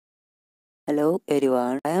Hello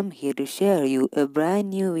everyone, I am here to share you a brand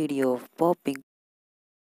new video of Popink.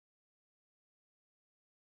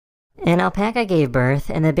 An alpaca gave birth,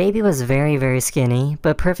 and the baby was very skinny,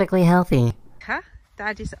 but perfectly healthy.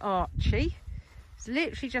 That is Archie. It's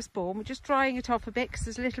literally just born. We're just drying it off a bit because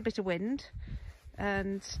there's a little bit of wind.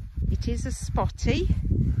 And it is a spotty.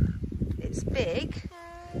 It's big,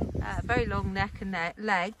 very long neck and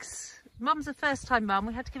legs. Mum's a first time mum.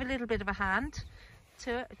 We had to give a little bit of a hand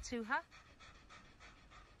to her.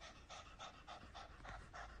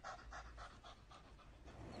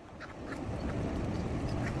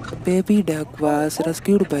 The baby duck was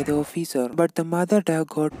rescued by the officer, but the mother duck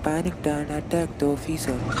got panicked and attacked the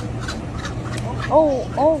officer.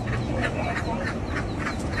 Oh.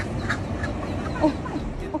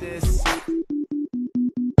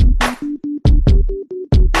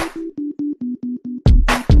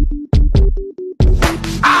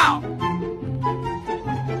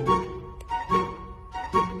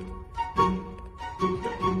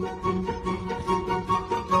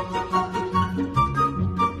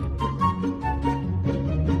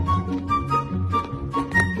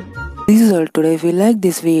 This is all today. If you like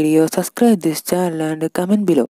this video, subscribe this channel and comment below.